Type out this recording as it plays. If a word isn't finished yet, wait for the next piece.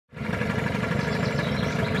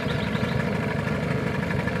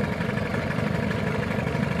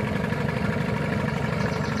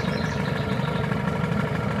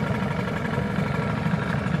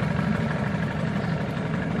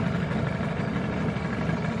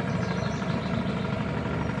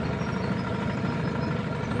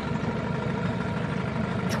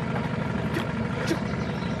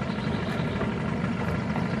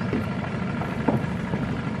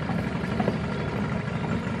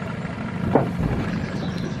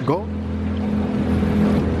Go.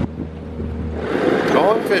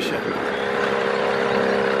 Going fishing.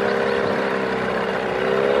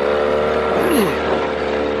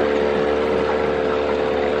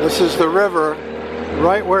 This is the river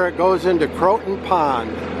right where it goes into Croton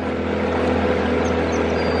Pond.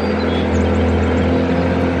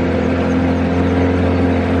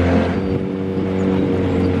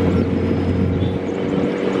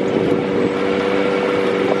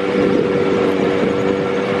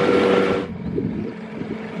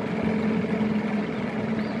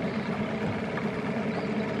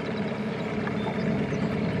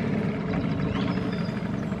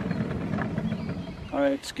 All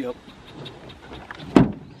right, Skip.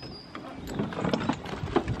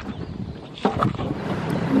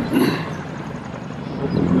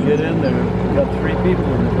 Get in there. We got 3 people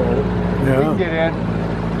in the boat. Yeah. We can get in.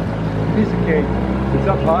 Piece of cake. It's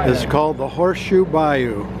up high. It's called the Horseshoe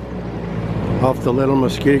Bayou off the Little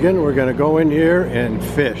Muskegon. We're going to go in here and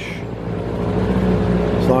fish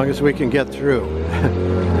as long as we can get through.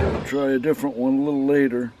 Try a different one a little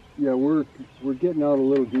later. Yeah, we're getting out a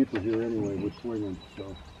little deeper here anyway. We're swinging,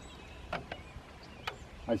 so.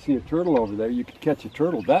 I see a turtle over there. You could catch a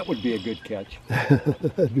turtle. That would be a good catch.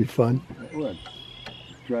 That'd be fun. It would.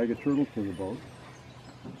 Drag a turtle to the boat.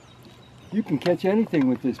 You can catch anything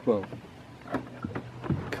with this boat.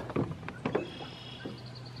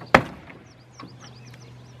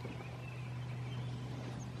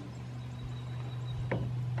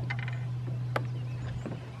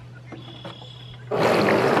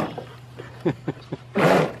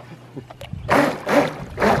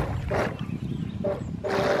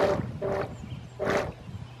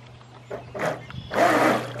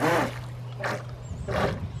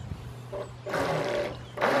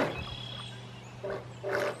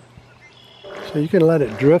 So you can let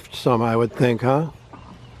it drift some, I would think, huh?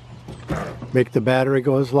 Make the battery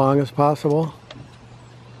go as long as possible.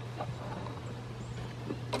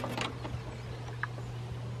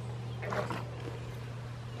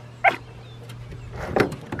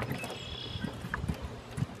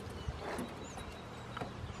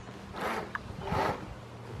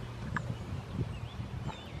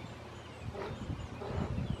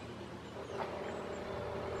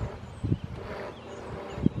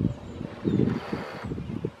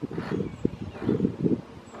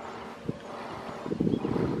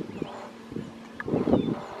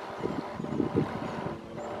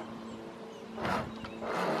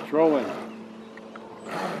 Trolling.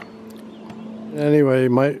 Anyway, you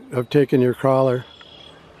might have taken your crawler.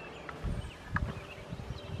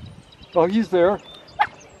 Oh, he's there.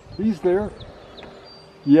 He's there.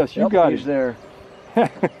 Yes, you got it. He's there.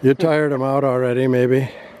 You tired him out already, maybe?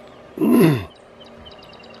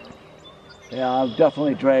 Yeah, I'm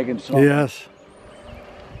definitely dragging some. Yes.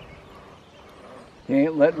 He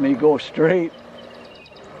ain't letting me go straight.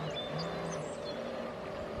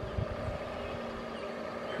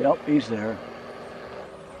 Yep, he's there.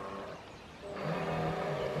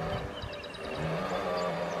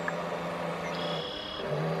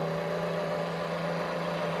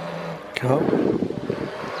 Come.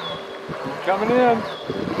 Coming in.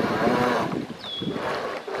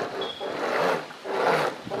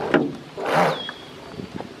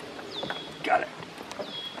 Got it.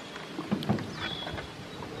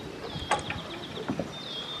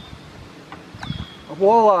 A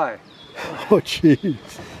walleye. Oh, jeez.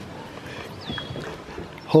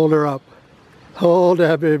 Hold her up. Hold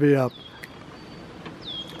that baby up.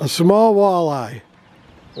 A small walleye.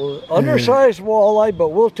 Well, undersized walleye, but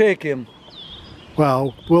we'll take him.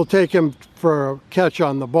 Well, we'll take him for a catch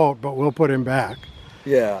on the boat, but we'll put him back.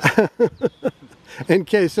 Yeah. In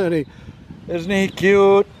case any... Isn't he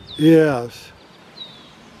cute? Yes.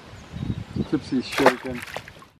 Tipsy's shaking.